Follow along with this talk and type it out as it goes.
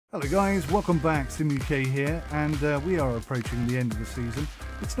Hello guys, welcome back. SimUK here, and we are approaching the end of the season.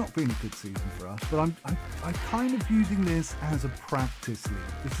 It's not been a good season for us, but I'm kind of using this as a practice league.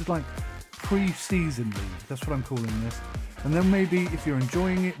 This is like pre-season league, that's what I'm calling this. And then maybe if you're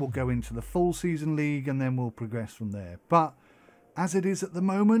enjoying it, we'll go into the full season league and then we'll progress from there. But as it is at the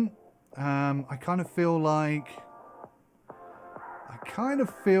moment, I kind of feel like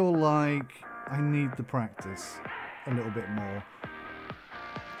I need the practice a little bit more.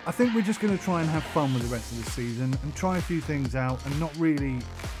 I think we're just going to try and have fun with the rest of the season and try a few things out and not really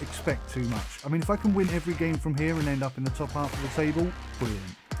expect too much. I mean, if I can win every game from here and end up in the top half of the table,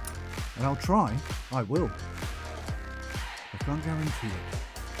 brilliant. And I'll try. I will. I can't guarantee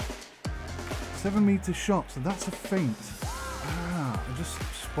it. 7-meter shot, so that's a feint. Ah, I just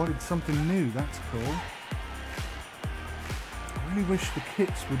spotted something new. That's cool. I really wish the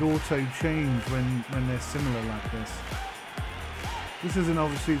kits would auto-change when they're similar like this. This isn't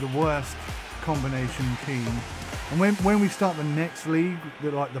obviously the worst combination team. And when we start the next league,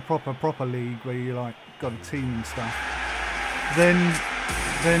 like the proper league where you like got a team and stuff, then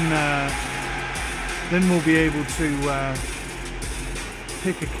we'll be able to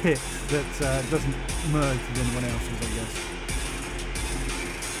pick a kit that doesn't merge with anyone else's, I guess.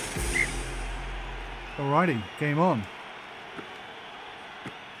 Alrighty, game on.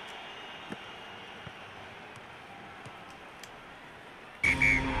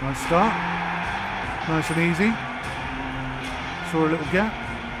 Nice start, nice and easy. Saw a little gap,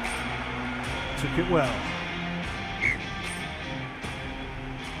 took it well.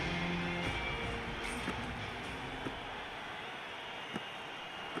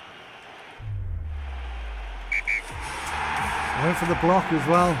 I went for the block as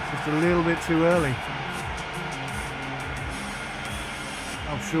well, just a little bit too early.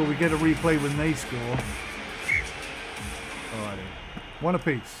 I'm sure we get a replay when they score. Alrighty. One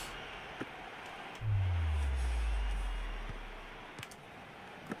apiece.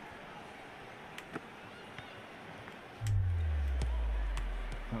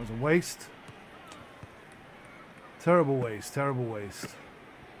 That was a waste. Terrible waste, terrible waste.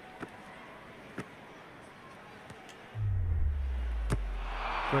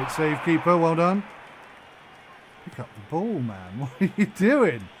 Great save, keeper, well done. Pick up the ball, man. What are you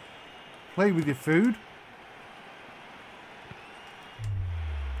doing? Play with your food.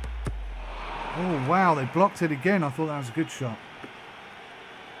 Oh wow, they blocked it again. I thought that was a good shot.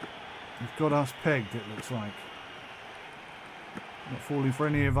 They've got us pegged, it looks like. Not falling for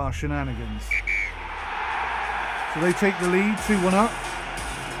any of our shenanigans. So they take the lead, 2-1 up.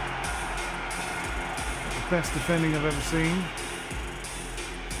 The best defending I've ever seen.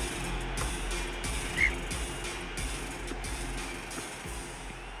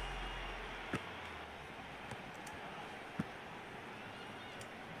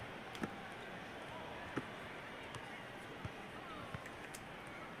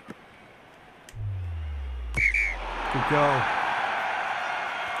 Good goal.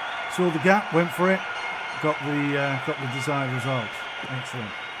 Saw the gap, went for it, got the desired result.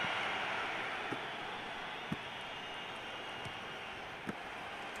 Excellent.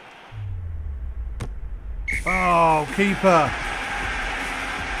 Oh, keeper.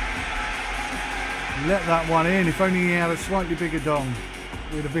 Let that one in. If only he had a slightly bigger dong,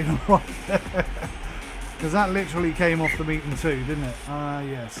 we'd have been alright. Because that literally came off the meeting too, didn't it? Ah,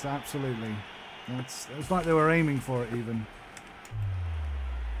 yes, absolutely. It's like they were aiming for it even.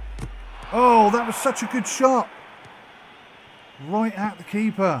 Oh, that was such a good shot. Right at the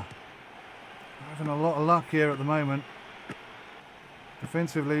keeper. Having a lot of luck here at the moment.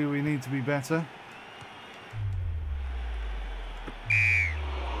 Defensively, we need to be better.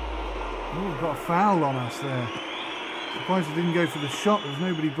 Oh, we've got a foul on us there. Surprised he didn't go for the shot. There was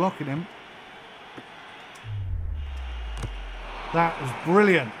nobody blocking him. That was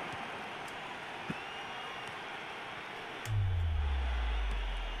brilliant.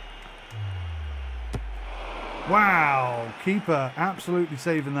 Wow, keeper absolutely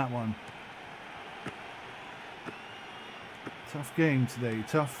saving that one. Tough game today,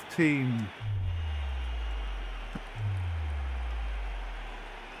 tough team.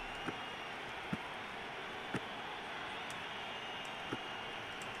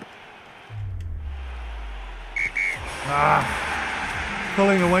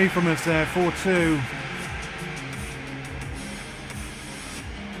 Pulling away from us there, 4-2. I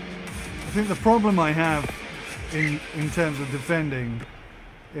think the problem I have in terms of defending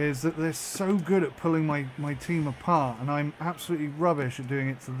is that they're so good at pulling my team apart, and I'm absolutely rubbish at doing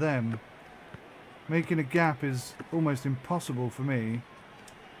it to them. Making a gap is almost impossible for me.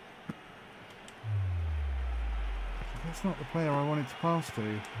 That's not the player I wanted to pass to.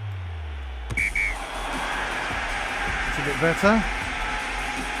 It's a bit better.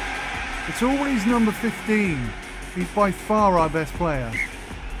 It's always number 15. He's by far our best player.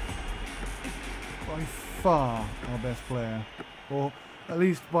 By far our best player. Or at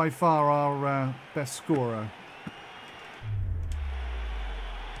least by far our best scorer.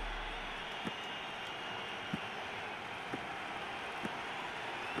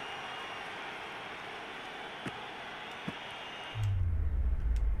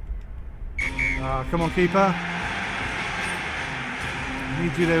 Come on, keeper. I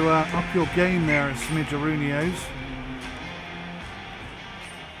need you to up your game there at Smidgerunios.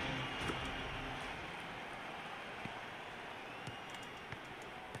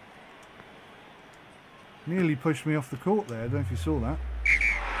 Nearly pushed me off the court there. I don't know if you saw that.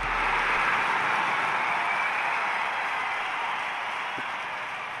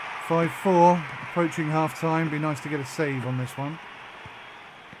 (5-4) approaching half time. Be nice to get a save on this one.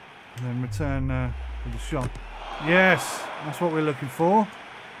 And then return with the shot. Yes, that's what we're looking for.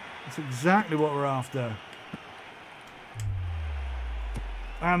 That's exactly what we're after.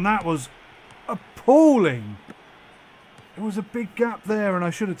 And that was appalling. There was a big gap there and I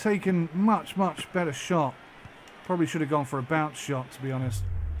should have taken much better shot. Probably should have gone for a bounce shot, to be honest.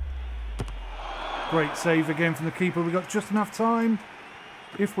 Great save again from the keeper. We've got just enough time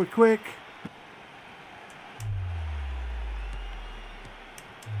if we're quick.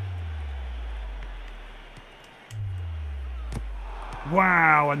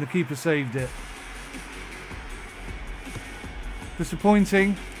 Wow, and the keeper saved it.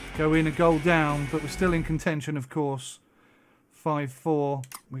 Disappointing. Go in a goal down, but we're still in contention, of course. 5-4.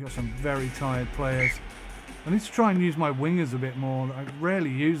 We've got some very tired players. I need to try and use my wingers a bit more. I rarely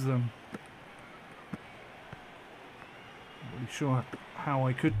use them. Not really sure how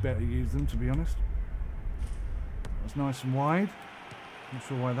I could better use them, to be honest. That was nice and wide. Not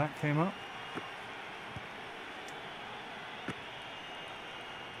sure why that came up.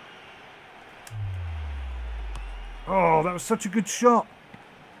 Oh, that was such a good shot.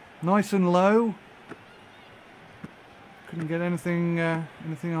 Nice and low. Couldn't get anything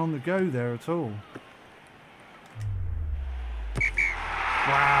on the go there at all.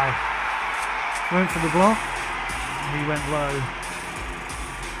 Wow. Went for the block. He went low.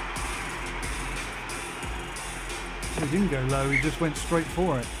 He didn't go low, he just went straight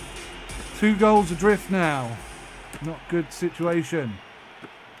for it. 2 goals adrift now. Not good situation.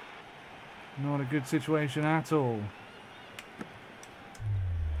 Not a good situation at all.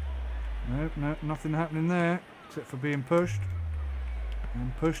 Nope, nope, nothing happening there except for being pushed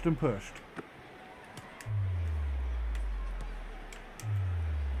and pushed and pushed.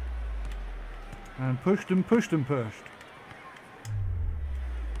 And pushed and pushed and pushed.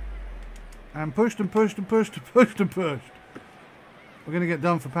 And pushed and pushed and pushed and pushed and pushed. We're going to get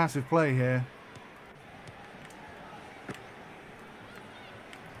done for passive play here.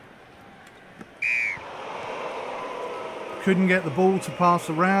 Couldn't get the ball to pass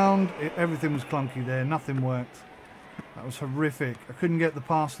around. Everything was clunky there. Nothing worked. That was horrific. I couldn't get the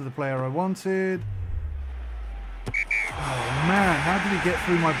pass to the player I wanted. Oh man, how did he get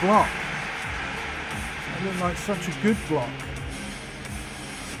through my block? That looked like such a good block.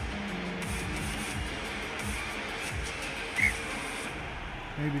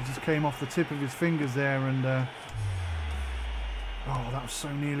 Maybe it just came off the tip of his fingers there and... oh, that was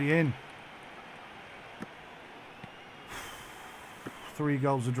so nearly in. 3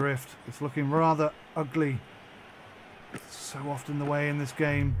 goals adrift. It's looking rather ugly. So often the way in this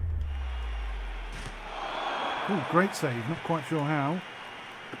game. Oh, great save. Not quite sure how.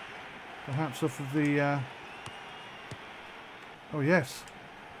 Perhaps off of the... oh, yes.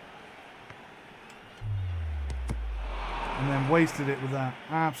 And then wasted it with that.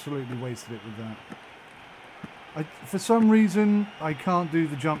 Absolutely wasted it with that. For some reason, I can't do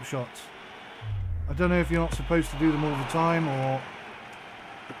the jump shots. I don't know if you're not supposed to do them all the time or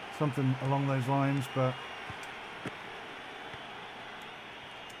something along those lines, but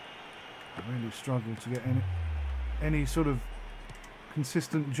I really struggle to get any sort of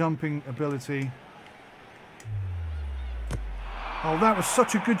consistent jumping ability. Oh, that was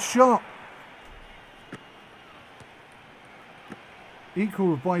such a good shot.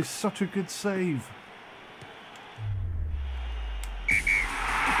 Equalled by such a good save.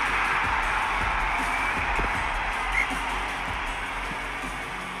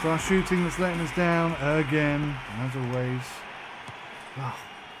 So our shooting that's letting us down again, as always. Oh,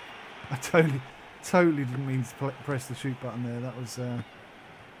 I totally didn't mean to press the shoot button there. That was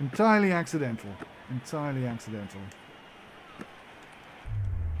entirely accidental. Entirely accidental.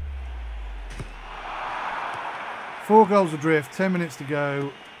 4 goals adrift, 10 minutes to go.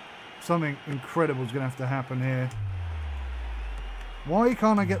 Something incredible is going to have to happen here. Why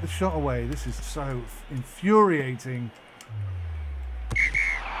can't I get the shot away? This is so infuriating.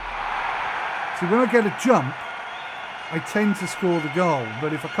 See, when I get a jump, I tend to score the goal.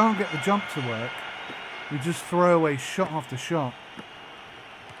 But if I can't get the jump to work, we just throw away shot after shot.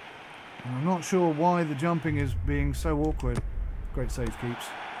 And I'm not sure why the jumping is being so awkward. Great save, Keeps.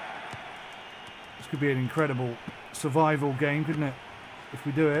 This could be an incredible survival game, couldn't it? If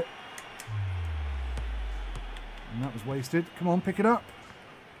we do it. And that was wasted. Come on, pick it up.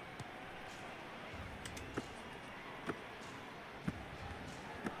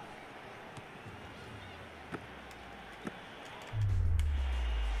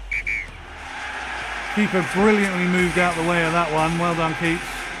 Keeper brilliantly moved out the way of that one. Well done, Keeps.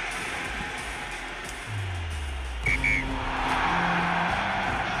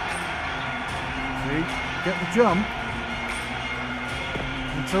 See, get the jump.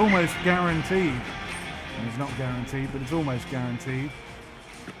 It's almost guaranteed. It's not guaranteed, but it's almost guaranteed.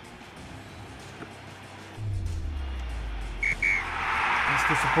 That's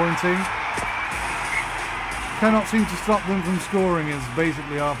disappointing. Cannot seem to stop them from scoring is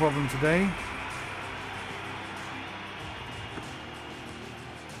basically our problem today.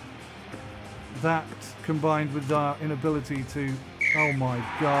 That combined with our inability to... Oh my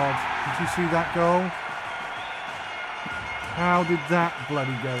God. Did you see that goal? How did that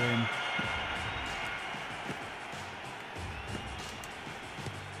bloody go in?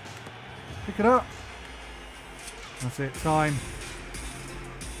 Pick it up. That's it. Time.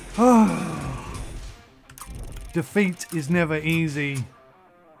 Oh. Defeat is never easy.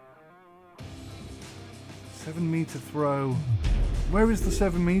 7-meter throw. Where is the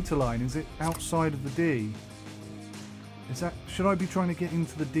 7-meter line? Is it outside of the D? Is that? Should I be trying to get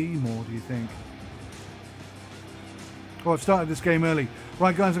into the D more, do you think? Oh, I've started this game early.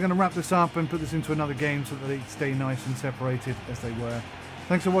 Right, guys, I'm going to wrap this up and put this into another game so that they stay nice and separated as they were.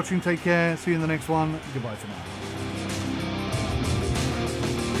 Thanks for watching. Take care. See you in the next one. Goodbye for now.